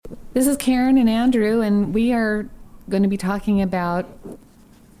This is Karen and Andrew, and we are going to be talking about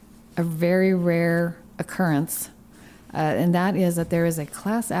a very rare occurrence, and that is that there is a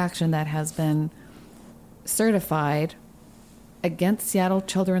class action that has been certified against Seattle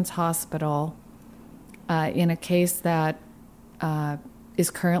Children's Hospital in a case that is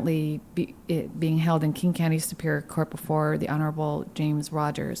currently being held in King County Superior Court before the Honorable James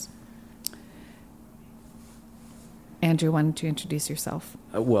Rogers. Andrew, why don't you introduce yourself?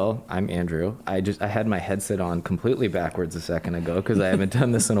 Well, I'm Andrew. I had my headset on completely backwards a second ago because I haven't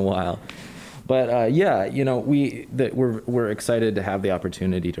done this in a while. But yeah, you know, we're excited to have the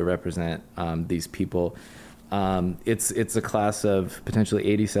opportunity to represent these people. It's a class of potentially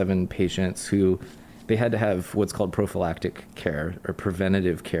 87 patients who they had to have what's called prophylactic care or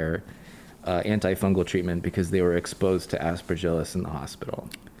preventative care, antifungal treatment because they were exposed to Aspergillus in the hospital.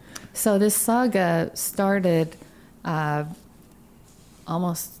 So this saga started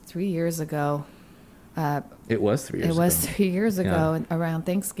almost 3 years ago. It was 3 years ago. It was 3 years ago, Yeah. around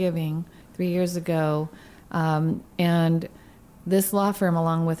Thanksgiving, 3 years ago. And this law firm,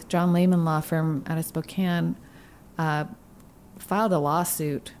 along with John Lehman Law Firm out of Spokane, filed a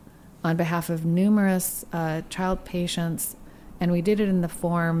lawsuit on behalf of numerous child patients, and we did it in the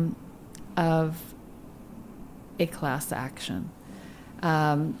form of a class action.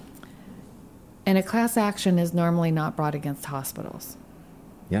 And a class action is normally not brought against hospitals.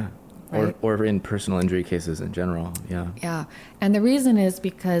 Yeah. Right? Or in personal injury cases in general. Yeah. Yeah. And the reason is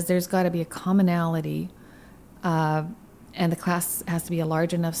because there's got to be a commonality, and the class has to be a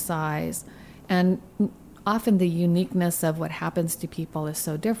large enough size. And often the uniqueness of what happens to people is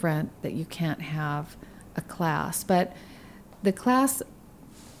so different that you can't have a class. But the class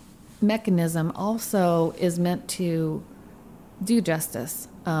mechanism also is meant to do justice,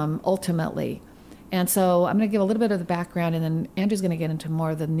 ultimately. And so I'm going to give a little bit of the background, and then Andrew's going to get into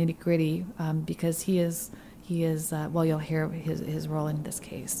more of the nitty gritty because he is well, you'll hear his role in this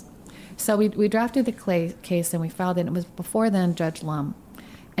case. So we drafted the case and we filed it. It was before then Judge Lum,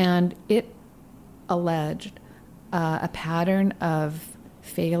 and it alleged a pattern of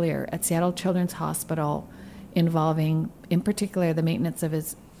failure at Seattle Children's Hospital involving, in particular, the maintenance of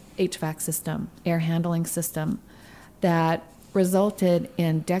its HVAC system, air handling system, that resulted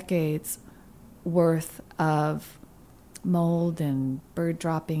in decades worth of mold and bird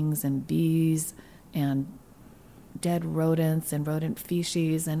droppings and bees and dead rodents and rodent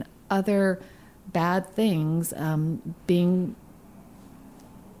feces and other bad things being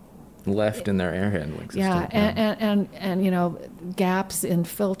left in their air handling system. Yeah, and you know, gaps in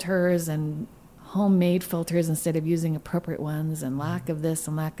filters and homemade filters instead of using appropriate ones, and lack of this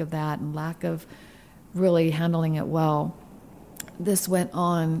and lack of that and lack of really handling it well. This went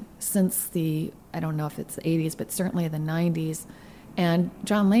on since I don't know if it's the 80s, but certainly the 90s. And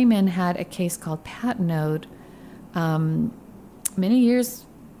John Lehman had a case called Patnode many years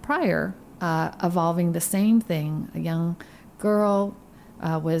prior, involving the same thing. A young girl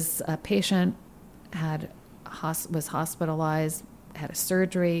was a patient, was hospitalized, had a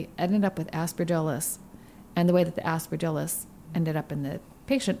surgery, ended up with Aspergillus. And the way that the Aspergillus ended up in the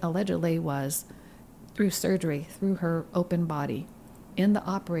patient allegedly was through surgery, through her open body, in the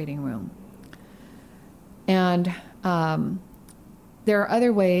operating room. And there are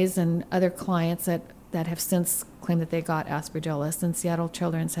other ways and other clients that have since claimed that they got Aspergillus, and Seattle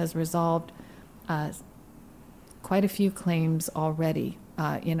Children's has resolved quite a few claims already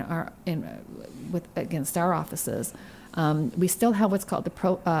against our offices. We still have what's called the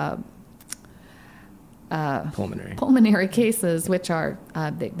pulmonary cases, which are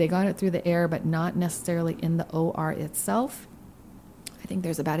they got it through the air, but not necessarily in the OR itself. I think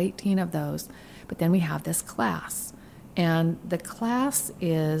there's about 18 of those. But then we have this class, and the class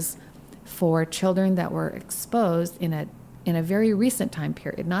is for children that were exposed in a very recent time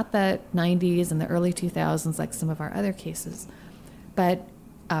period, not the 90s and the early 2000s like some of our other cases, but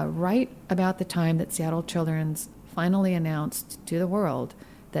right about the time that Seattle Children's finally announced to the world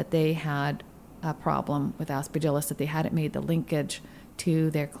that they had a problem with Aspergillus, that they hadn't made the linkage to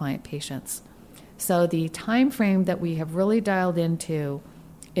their client patients. So the time frame that we have really dialed into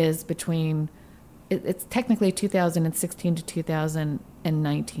is between, it's technically 2016 to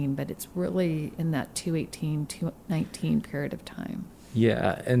 2019, but it's really in that 2018, 2019 period of time.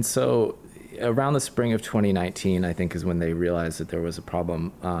 Yeah, and so around the spring of 2019, I think, is when they realized that there was a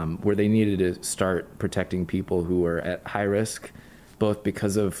problem where they needed to start protecting people who were at high risk, both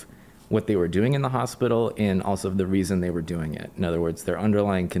because of what they were doing in the hospital and also the reason they were doing it. In other words, their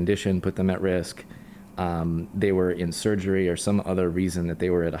underlying condition put them at risk. They were in surgery or some other reason that they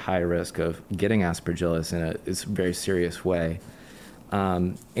were at a high risk of getting Aspergillus in a very serious way.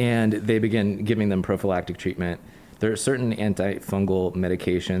 And they begin giving them prophylactic treatment. There are certain antifungal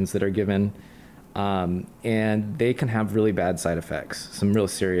medications that are given, and they can have really bad side effects, some real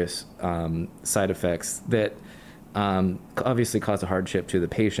serious side effects that obviously cause a hardship to the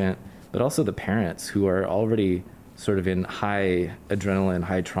patient, but also the parents who are already sort of in high adrenaline,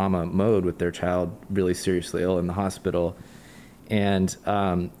 high trauma mode with their child really seriously ill in the hospital. And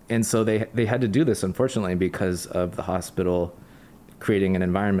so they had to do this, unfortunately, because of the hospital creating an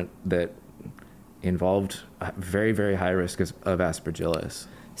environment that involved very, very high risk of Aspergillus.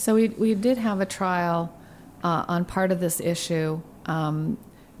 So we did have a trial on part of this issue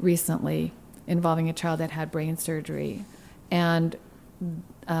recently involving a child that had brain surgery. And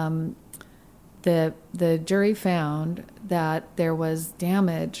the jury found that there was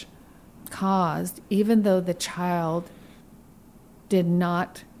damage caused even though the child did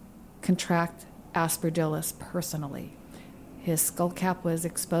not contract Aspergillus personally. His skull cap was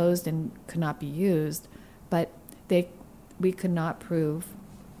exposed and could not be used, but we could not prove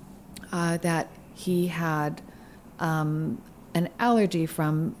that he had an allergy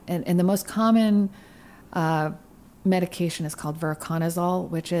from, and the most common medication is called voriconazole,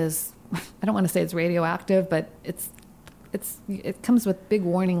 which is, I don't want to say it's radioactive, but it comes with big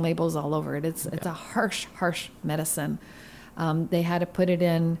warning labels all over it. It's a harsh medicine. They had to put it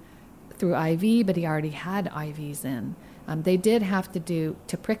in through IV, but he already had IVs in. They did have to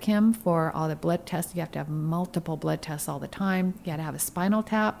prick him for all the blood tests. You have to have multiple blood tests all the time. You had to have a spinal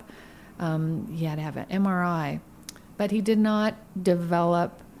tap. He had to have an MRI. But he did not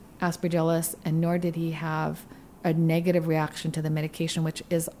develop Aspergillus, and nor did he have a negative reaction to the medication, which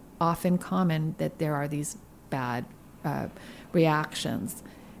is often common that there are these bad reactions.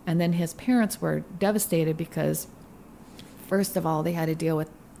 And then his parents were devastated because, first of all, they had to deal with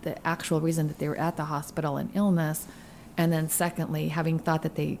the actual reason that they were at the hospital, an illness. And then secondly, having thought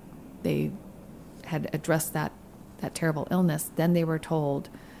that they had addressed that terrible illness, then they were told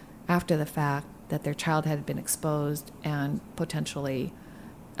after the fact that their child had been exposed and potentially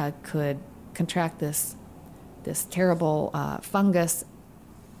could contract this terrible fungus,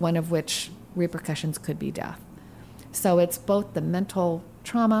 one of which repercussions could be death. So it's both the mental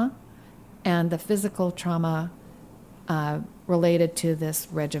trauma and the physical trauma related to this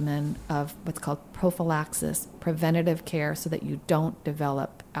regimen of what's called prophylaxis, preventative care, so that you don't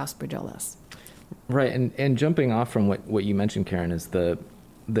develop Aspergillus. Right, and jumping off from what you mentioned, Karen, is the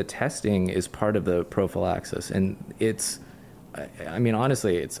testing is part of the prophylaxis, and I mean,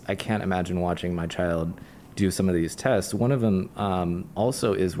 honestly, I can't imagine watching my child do some of these tests. One of them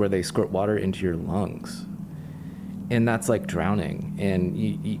also is where they squirt water into your lungs, and that's like drowning.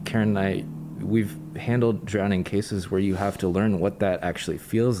 And Karen and I, we've handled drowning cases where you have to learn what that actually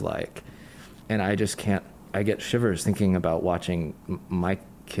feels like. And I just can't, I get shivers thinking about watching my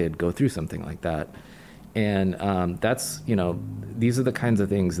kid go through something like that. And that's, these are the kinds of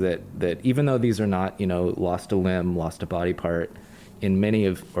things that even though these are not, lost a limb, lost a body part, in many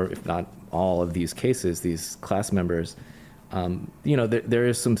of, or if not all of these cases, these class members, there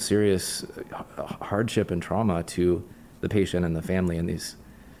is some serious hardship and trauma to the patient and the family in these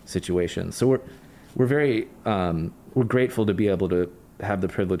situations. So we're very we're grateful to be able to have the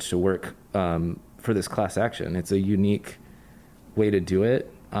privilege to work for this class action. It's a unique way to do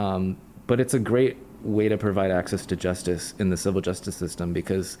it, but it's a great way to provide access to justice in the civil justice system,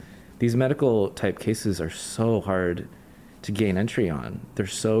 because these medical type cases are so hard to gain entry on. They're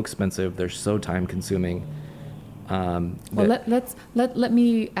so expensive. They're so time consuming. Well, let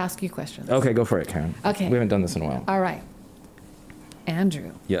me ask you questions. Okay, go for it, Karen. Okay. We haven't done this in a while. All right.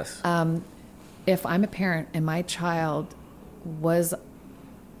 Andrew. Yes. If I'm a parent and my child was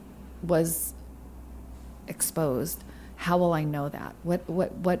exposed, how will I know that?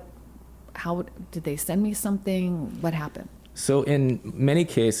 How did they send me something? What happened? So in many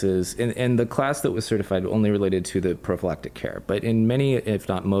cases, and the class that was certified only related to the prophylactic care, but in many, if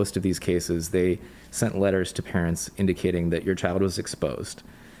not most of these cases, they sent letters to parents indicating that your child was exposed.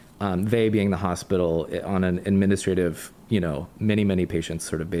 They being the hospital on an administrative, many patients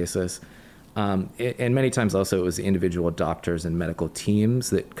sort of basis. And many times also it was individual doctors and medical teams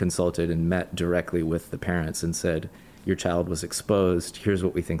that consulted and met directly with the parents and said, your child was exposed, here's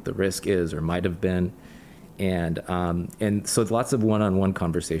what we think the risk is or might have been. And so lots of one-on-one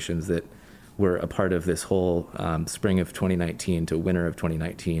conversations that were a part of this whole spring of 2019 to winter of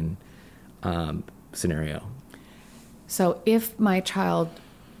 2019 scenario. So if my child,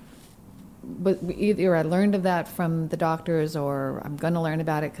 but either I learned of that from the doctors, or I'm going to learn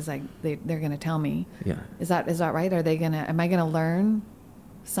about it because they're going to tell me. Yeah. Is that right? Am I going to learn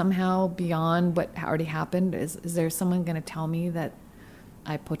somehow beyond what already happened? Is there someone going to tell me that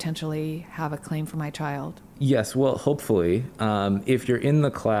I potentially have a claim for my child. Yes, well, hopefully, if you're in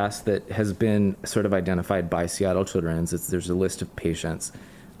the class that has been sort of identified by Seattle Children's, there's a list of patients,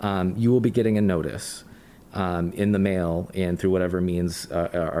 you will be getting a notice in the mail and through whatever means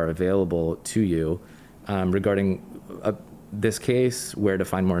are available to you regarding this case, where to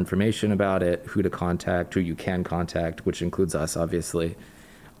find more information about it, who to contact, who you can contact, which includes us, obviously.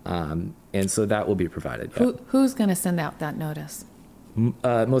 And so that will be provided. Yeah. Who's going to send out that notice?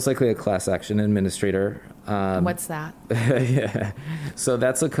 Most likely a class action administrator. What's that? Yeah. So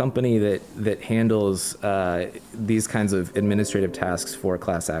that's a company that handles these kinds of administrative tasks for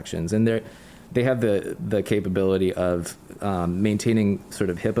class actions. And they have the capability of maintaining sort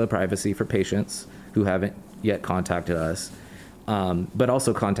of HIPAA privacy for patients who haven't yet contacted us, but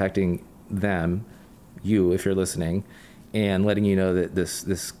also contacting them, you, if you're listening, and letting you know that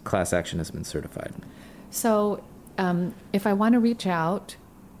this class action has been certified. So if I want to reach out,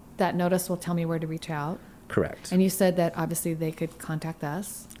 that notice will tell me where to reach out. Correct. And you said that obviously they could contact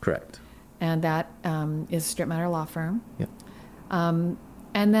us. Correct. And that is Strip Matter Law Firm. Yeah. And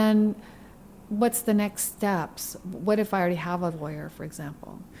then what's the next steps? What if I already have a lawyer, for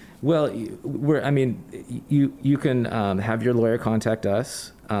example? Well, you can have your lawyer contact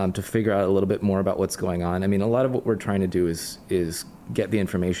us to figure out a little bit more about what's going on. I mean, a lot of what we're trying to do is get the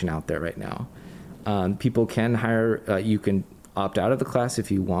information out there right now. People can hire, you can opt out of the class if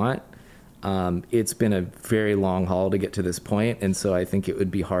you want. It's been a very long haul to get to this point, and so I think it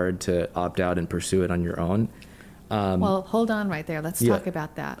would be hard to opt out and pursue it on your own. Well, hold on right there. Let's talk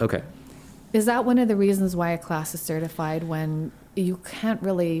about that. Okay. Is that one of the reasons why a class is certified, when you can't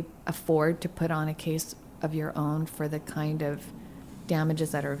really afford to put on a case of your own for the kind of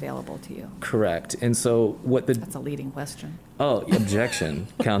damages that are available to you? Correct. And so That's a leading question. Oh, objection,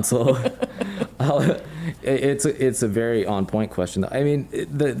 counsel. It's a very on point question. I mean,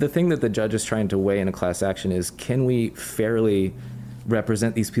 the thing that the judge is trying to weigh in a class action is, can we fairly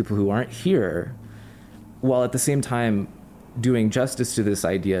represent these people who aren't here, while at the same time doing justice to this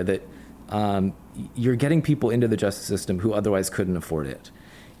idea that you're getting people into the justice system who otherwise couldn't afford it.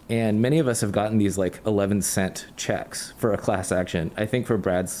 And many of us have gotten these like 11-cent checks for a class action. I think for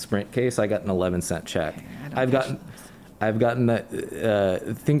Brad's Sprint case, I got an 11-cent check. Okay, I've gotten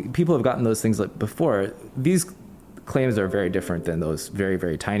that people have gotten those things like before. These claims are very different than those very,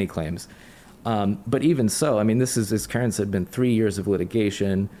 very tiny claims. But even so, I mean, this is, as Karen said, been 3 years of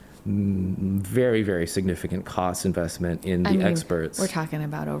litigation, very, very significant cost investment in the experts. We're talking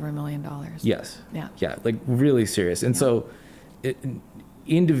about over $1 million. Yes. Yeah. Yeah, like really serious. And so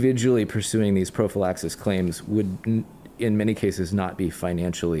individually pursuing these prophylaxis claims would, in many cases, not be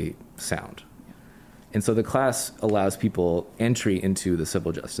financially sound. Yeah. And so the class allows people entry into the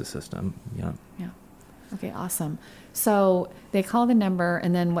civil justice system. Yeah. Yeah. Okay, awesome. So they call the number,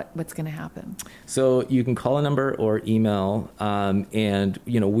 and then what's going to happen? So you can call a number or email, and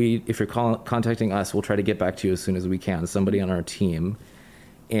if you're contacting us, we'll try to get back to you as soon as we can. Somebody on our team,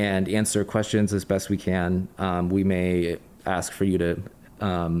 and answer questions as best we can. We may ask for you to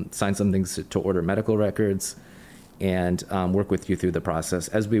sign some things to order medical records, and work with you through the process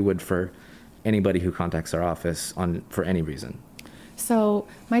as we would for anybody who contacts our office for any reason. So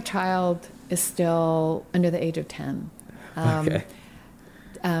my child is still under the age of 10. Okay.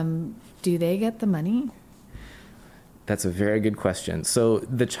 Do they get the money? That's a very good question. So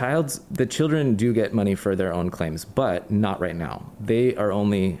the children do get money for their own claims, but not right now. They are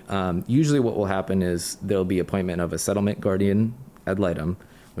only, usually what will happen is there'll be appointment of a settlement guardian ad litem,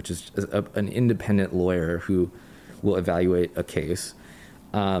 which is an independent lawyer who will evaluate a case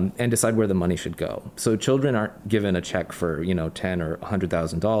and decide where the money should go. So children aren't given a check for, $10,000 or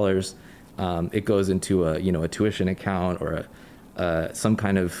 $100,000. It goes into a tuition account or some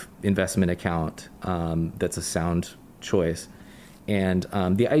kind of investment account that's a sound choice. And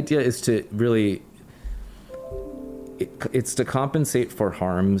the idea is to really, it's to compensate for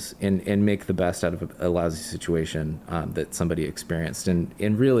harms and make the best out of a lousy situation that somebody experienced. And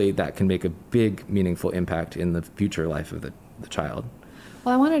really that can make a big, meaningful impact in the future life of the child.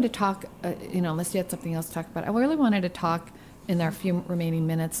 Well, I wanted to talk, unless you had something else to talk about, I really wanted to talk in our few remaining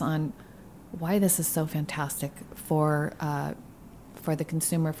minutes on why this is so fantastic for the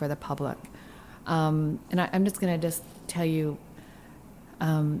consumer, for the public. And I'm just going to just tell you,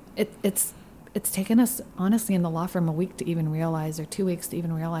 it's taken us, honestly, in the law firm a week to even realize, or 2 weeks to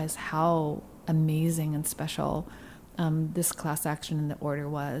even realize how amazing and special this class action in the order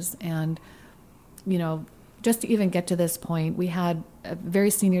was. And, just to even get to this point, we had a very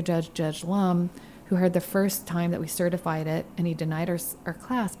senior judge, Judge Lum, who heard the first time that we certified it, and he denied our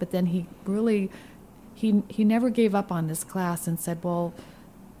class. But then he never gave up on this class and said, well,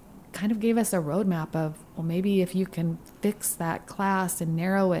 kind of gave us a roadmap of, well, maybe if you can fix that class and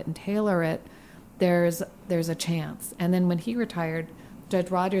narrow it and tailor it, there's a chance. And then when he retired, Judge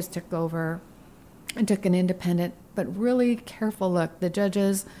Rogers took over and took an independent but really careful look. The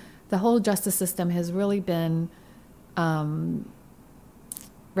judges, the whole justice system has really been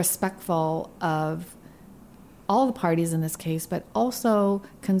respectful of all the parties in this case, but also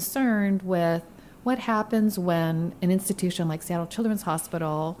concerned with what happens when an institution like Seattle Children's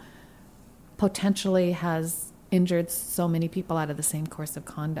Hospital potentially has injured so many people out of the same course of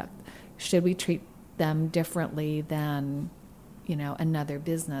conduct. Should we treat them differently than, another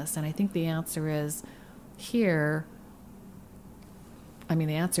business? And I think the answer is here.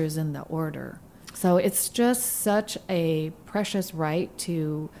 The answer is in the order. So it's just such a precious right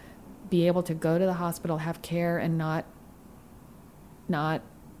to be able to go to the hospital, have care, and not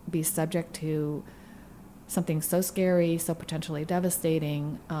be subject to something so scary, so potentially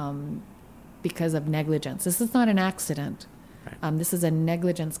devastating because of negligence. This is not an accident. Right. This is a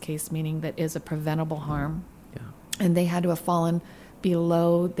negligence case, meaning that is a preventable harm. Yeah. And they had to have fallen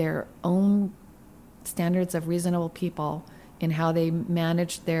below their own standards of reasonable people in how they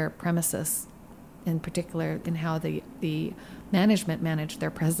managed their premises, in particular in how the management managed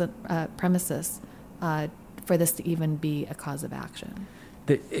their premises for this to even be a cause of action.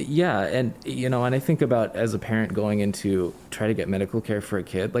 And I think about, as a parent going into try to get medical care for a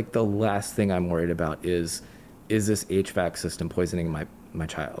kid, like the last thing I'm worried about is this HVAC system poisoning my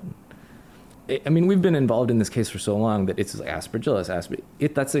child. We've been involved in this case for so long that it's like aspergillus.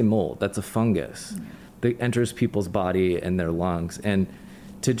 That's a mold. That's a fungus that enters people's body and their lungs. And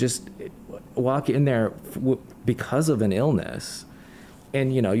to just walk in there because of an illness,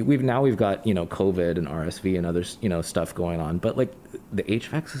 and we've got COVID and RSV and other stuff going on, but like the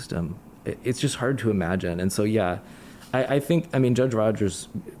HVAC system, it's just hard to imagine. And so I think Judge Rogers'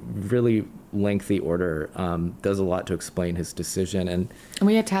 really lengthy order does a lot to explain his decision, and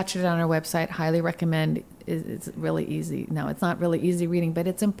we attach it on our website. Highly recommend. It's really easy. No, it's not really easy reading, but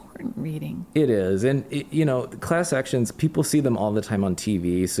it's important reading. It is. And class actions, people see them all the time on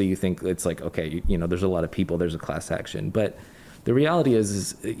TV, so you think it's like, okay, there's a lot of people, there's a class action, but the reality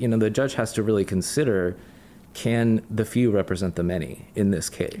is the judge has to really consider, can the few represent the many in this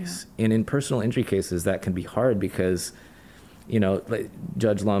case? Yeah. And in personal injury cases, that can be hard because,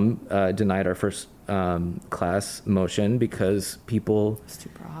 Judge Lum denied our first class motion because it's too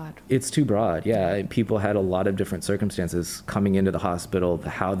broad. It's too broad, yeah. People had a lot of different circumstances coming into the hospital,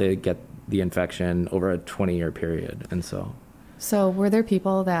 how they get the infection over a 20-year period, and so... So were there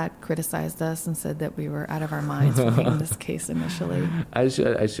people that criticized us and said that we were out of our minds for making this case initially? I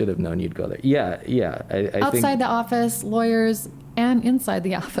should have known you'd go there. Yeah. I outside think, the office, lawyers, and inside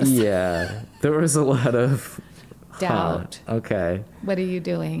the office. Yeah, there was a lot of doubt. Okay. What are you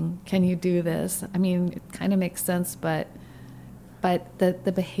doing? Can you do this? It kind of makes sense, but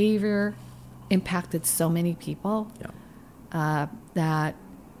the behavior impacted so many people that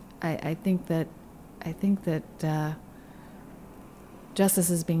I think that justice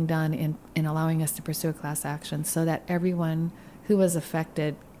is being done in allowing us to pursue a class action so that everyone who was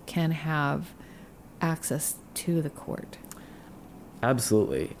affected can have access to the court.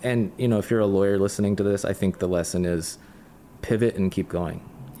 Absolutely. And, if you're a lawyer listening to this, I think the lesson is pivot and keep going.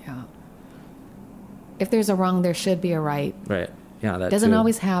 Yeah. If there's a wrong, there should be a right. Right. Yeah, that doesn't too.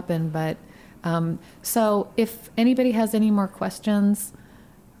 always happen, but so if anybody has any more questions,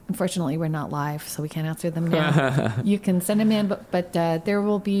 unfortunately, we're not live, so we can't answer them now. You can send them in, but there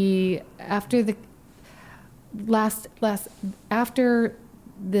will be after the after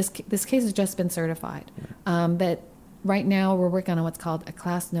this case has just been certified. But right now we're working on what's called a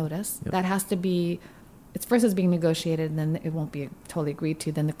class notice. Yep. That has to be. It's first is being negotiated, and then it won't be totally agreed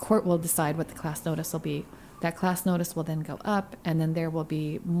to. Then the court will decide what the class notice will be. That class notice will then go up, and then there will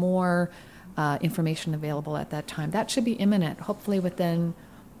be more information available at that time. That should be imminent, hopefully within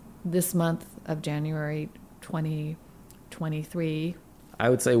this month of January 2023. I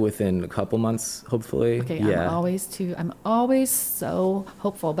would say within a couple months, hopefully. Okay, yeah. I'm always so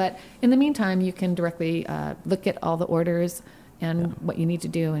hopeful. But in the meantime, you can directly look at all the orders and what you need to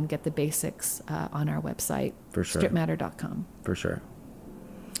do and get the basics on our website, for sure. stripmatter.com. For sure.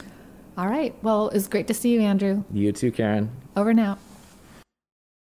 All right. Well, it's great to see you, Andrew. You too, Karen. Over now.